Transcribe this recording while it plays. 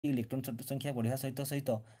electron संख्या बढ़िया सहित सहित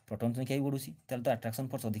प्रोटॉन संख्या भी बढ़ुची ताले तो अट्रैक्शन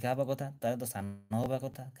फोर्स अधिका हवा कथा ताले तो सान हवा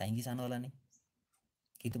कथा कहीं सान हलानी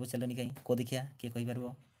कि तो पचारनी कहीं को देखिया किए कहि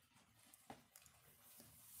परबो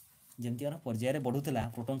जमती पर्यायर बढ़ुला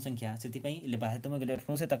प्रोटॉन संख्या से बाह्यतम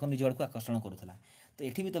इलेक्ट्रॉन से निज आड़ को आकर्षण करूला तो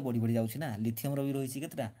ये भी तो बढ़ी बढ़ी जाऊँगी ना लिथियम भी रही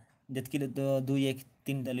केतटा जितकी 2 1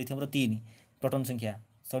 3 लिथियम 3 प्रोटॉन संख्या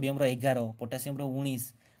सोडियम 11 पोटासियम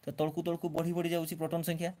 19 तो तलकू बढ़ी बढ़ी जाऊँगी प्रोटॉन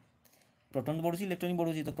संख्या प्रोटॉन बढ़ुची इलेक्ट्रॉन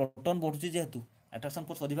बढ़ुची तो प्रोटॉन बढ़ुची जेहेतु अट्रैक्शन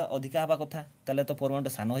फोर्स अधिका हवा कथा ताले तो परमाणु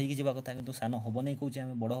सान होगी जावा कथा किंतु सान हम नहीं कौचे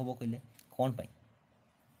आम बड़ हम कहले कौन पाई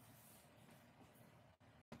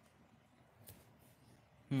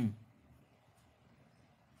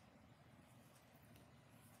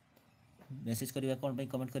मेसेज करवा कौन पाई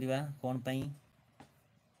कमेंट करवा कौन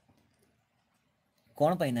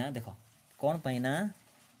पाई ना देख कौन पाई ना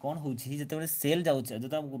कौन हो जिते सेल जाऊँ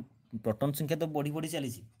जो प्रोटॉन संख्या तो बढ़ी बढ़ी चली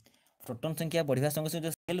प्रोटॉन संख्या बढ़िया संगे संगे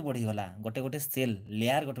जो सेल बढ़ीगला गोटे गोटे सेल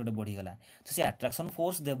लेयर गोटे गोटे बढ़ीगला तो सी अट्रैक्शन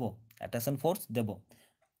फोर्स देव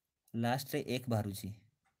लास्ट रे एक बाहर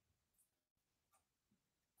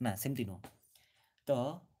ना सेमती नुह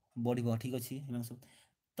तो बढ़ ठीक अच्छे सब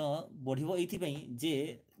तो बढ़ ये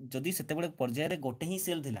जे जदि से पर्यायर गोटे ही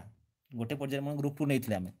सेल थिला गोटे पर्यायर मैं ग्रुप टू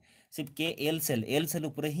नहीं आम सिर्फ के एल सेल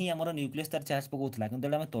उपर ही आम न्यूक्लियस तार चार्ज पकाउला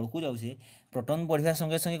कि आम तौक जाऊे प्रोटॉन बढ़िया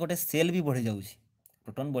संगे संगे गोटे सेल भी बढ़ी जाऊँगी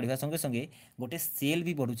प्रोटॉन बढ़िया संगे संगे गोटे सेल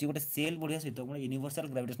भी बढ़ुची गोटे सेल बढ़िया सहित यूनिवर्सल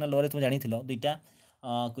ग्रेविटेशनल लॉ रे तुम जानी दुईटा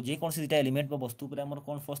जेकोसी दुईटा एलिमेंट वस्तु पर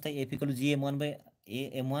कौन फोर्स थाए F equal G M one by A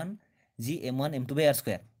M one G M one M to bye are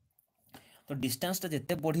square तो डिस्टेंसटा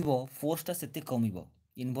जिते बढ़ फोर्सटा से कम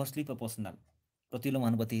इनवर्सली प्रोपोर्शनल प्रतिलोम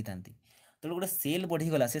अनुपाती था तो गोटे सेल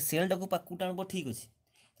बढ़ीगला से सेलटा को पाकू टाण ठीक अच्छे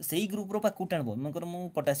तो सही ग्रुप्र पाकू टाण मनकर मुझे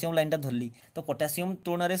पोटासियम लाइनटा धरली तो पोटासियम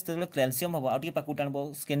तुलन में कैल्सियम हम आगे पाकू टाण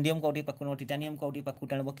स्केंडियम को आगे पाकू टिटानियम को आगे पाकू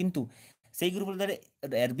टाण कितु से ग्रुप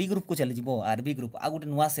आरबी ग्रुप को चली आरबी ग्रुप आ गोटे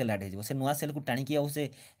नुआ सेल आड हो नुआ सेल को टाणी आउ से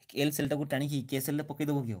एल सेलटा को टाणी के सेल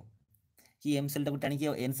पकईदेव कि एम सेलटा को टाणी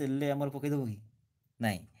एन सेल आम पकईदेव कि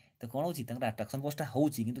नाई तो कौन होची अट्राक्शन फोर्सटा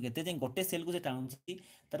होची किंतु केते जे गोटे सेल को टाणुची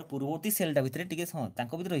तार पूर्ववर्ती सेलटा भितर टिके हाँ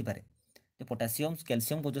तांको भितर रही पारे पोटासियम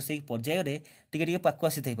कैल्सियम को जो से पर्यायर टिके पाकु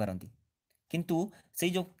आसी थई पारंती किंतु से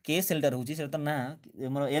जो के सेलटा रोची से ना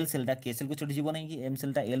मोर एल सेलटा के सेल को चढ़ी जीव नहीं कि एम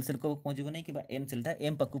सेलटा एल सेल को पहुँचब नहीं कि एन सेलटा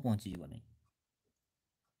एम पाकु पहुँची जीव नहीं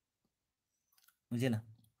बुझेला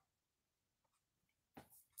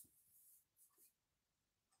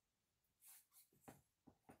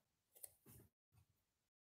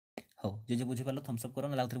हो जे बुझीपार थम्सअप कर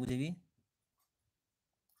ना आउे बुझेबी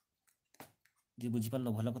जी बुझीपार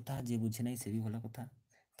भल कथा जी बुझे ना से भी भल कथा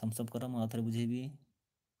थम्सअप कर मुझे आउे बुझेबी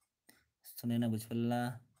सुनैना बुझीपारा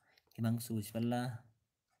हिमांशु बुझीपारा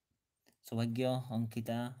सौभाग्य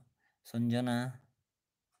अंकिता संजना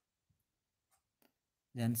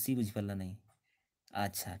जानसी बुझीपारा नहीं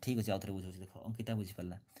अच्छा ठीक अच्छे आउे बुझे देख अंकिता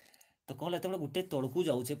बुझीपारा तो कौन जो गोटे तौक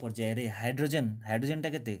जाऊे पर्यायर हाइड्रोजेनटा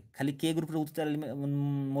के खाली के ग्रुप रोचे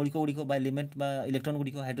मौलिक गुड़िक एलिमेंट इलेक्ट्रॉन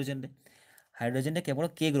गुड़िक हाइड्रोजेनटा केवल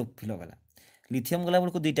के ग्रुप फिल गला लिथियम गला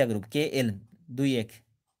बेलू दुईटा ग्रुप के एल 2 1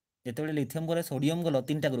 जिते लिथियम गला सोडियम गल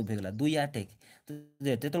 3टा ग्रुप होगा 2 8 1 तो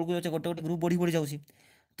जिते तौक जाऊे गोटे गोटे ग्रुप बढ़ी बढ़ी जाऊँगी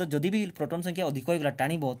तो जदि भी प्रोटॉन संख्या अधिक होगा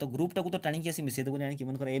टाणब तो ग्रुपटा को तो टाणी आसी मिसेदेवनी आनी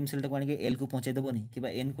मन एम सेलटा को आनी एल को पहुँचेदेवनी कि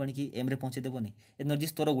एन को आनी एम रे पहुँचेदेवनी एनर्जी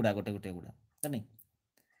स्तर गुड़ा गोटे गोटे गुड़ा है नहीं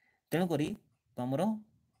तेणुक आमर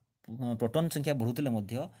प्रोटॉन संख्या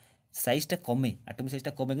बढ़ुले साइजटा कमे आटमिक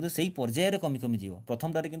साइजटा कमे कि से पर्यायर कमी कमी जीव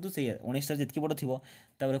प्रथमटार कि 19 जितकी बड़ थी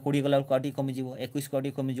 20 गला बेलू कमिज 21 को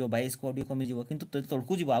कमिज 22 को कमिज कि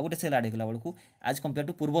तौक जी आ गए सेल आड होगा बेलू आज कंपेयर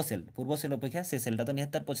टू पूर्व सेल अपेक्षा से सेलटा तो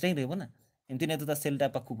निहत तार पचरे ही रहा एमती नहीं तो सेलटा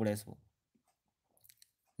पाखु पड़े आसो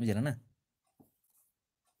बुझे ना हाँ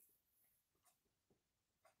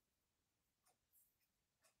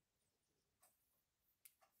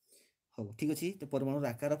ठीक अच्छे तो परमाणु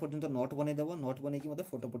आकार पर्यटन नोट बनईदेव नोट बनई मतलब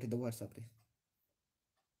फोटो पठेदेव व्हाट्सएप रे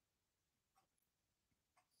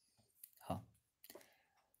हाँ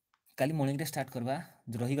काली मॉर्निंग रे स्टार्ट करवा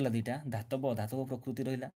रहीगला दुईटा धातव धातव प्रकृति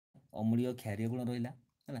रहा अम्लीय क्षारीय गुण रहा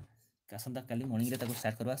है आसंता काली मॉर्निंग रे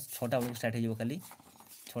स्टार्ट करवा 6टा बेलू स्टार्ट हो काली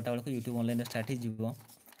 6टा बेलू यूट्यूब ऑनलाइन स्टार्ट हो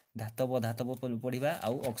धातव धातव पढ़ा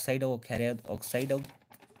आउ ऑक्साइड और क्षारीय ऑक्साइड और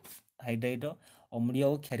हाइड्राइड अम्लीय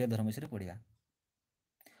और क्षारीय धर्म विषय पढ़ा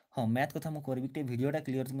हाँ मैथ कथा मुझे करी भिडियोटा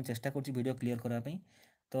क्लीयर मुझे चेष्टा कर भिडियो क्लीयर करने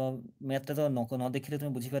तो मैथटा तो न देखिले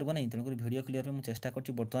तुम बुझीपार नहीं तेणुक भिडियो क्लीयर मुझे चेष्टा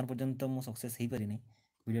कर बर्तमान पर्यंत मुझे सक्सेस हो पारि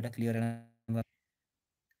भिडियोटा क्लीयर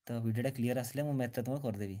तो भिडियोटा क्लीयर आसले मुझे मैथटा तुम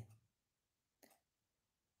करदेवी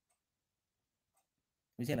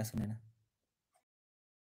बुझे सुने ना